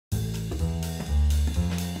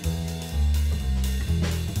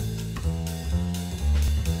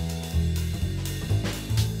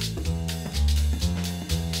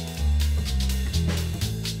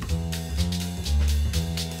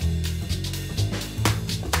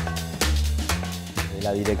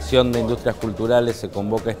la Dirección de Industrias Culturales se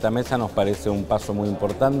convoca a esta mesa nos parece un paso muy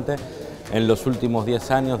importante. En los últimos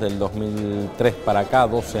 10 años, del 2003 para acá,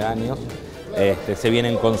 12 años, se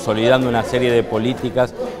vienen consolidando una serie de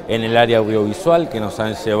políticas en el área audiovisual que nos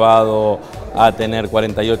han llevado a tener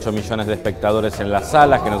 48 millones de espectadores en las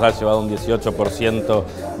salas, que nos ha llevado un 18%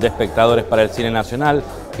 de espectadores para el cine nacional,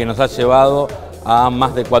 que nos ha llevado a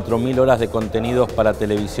más de 4.000 horas de contenidos para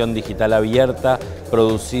televisión digital abierta,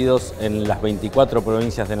 producidos en las 24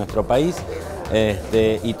 provincias de nuestro país,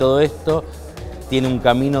 y todo esto tiene un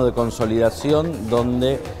camino de consolidación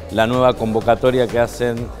donde la nueva convocatoria que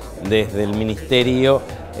hacen desde el Ministerio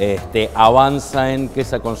avanza en que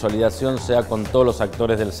esa consolidación sea con todos los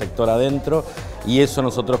actores del sector adentro, y eso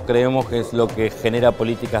nosotros creemos que es lo que genera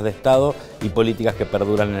políticas de Estado y políticas que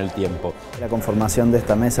perduran en el tiempo. La conformación de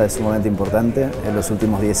esta mesa es sumamente importante. En los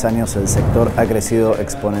últimos 10 años el sector ha crecido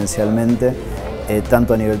exponencialmente,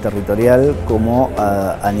 tanto a nivel territorial como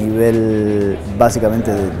a nivel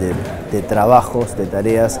básicamente de trabajos, de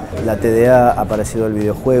tareas. La TDA ha aparecido el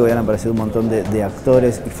videojuego y han aparecido un montón de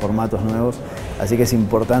actores y formatos nuevos, así que es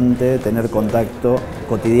importante tener contacto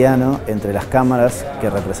cotidiano entre las cámaras que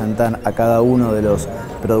representan a cada uno de los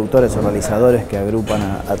productores o realizadores que agrupan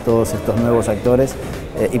a todos estos nuevos actores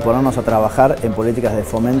y ponernos a trabajar en políticas de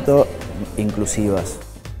fomento inclusivas.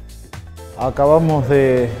 Acabamos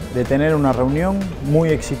de tener una reunión muy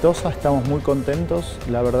exitosa, estamos muy contentos.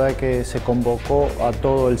 La verdad que se convocó a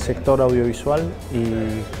todo el sector audiovisual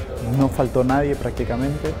y no faltó nadie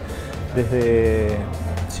prácticamente, desde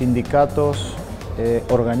sindicatos,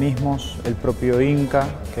 organismos, el propio INCA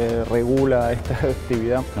que regula esta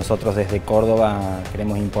actividad. Nosotros desde Córdoba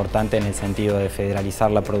creemos importante en el sentido de federalizar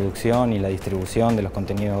la producción y la distribución de los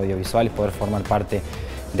contenidos audiovisuales, poder formar parte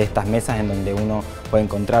de estas mesas en donde uno puede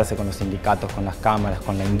encontrarse con los sindicatos, con las cámaras,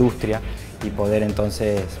 con la industria y poder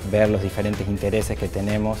entonces ver los diferentes intereses que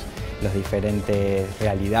tenemos, las diferentes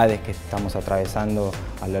realidades que estamos atravesando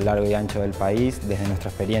a lo largo y ancho del país, desde nuestra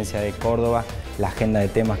experiencia de Córdoba, la agenda de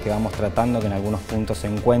temas que vamos tratando, que en algunos puntos se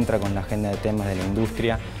encuentra con la agenda de temas de la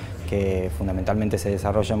industria, que fundamentalmente se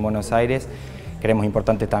desarrolla en Buenos Aires. Creemos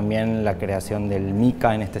importante también la creación del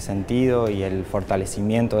MICA en este sentido y el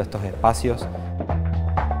fortalecimiento de estos espacios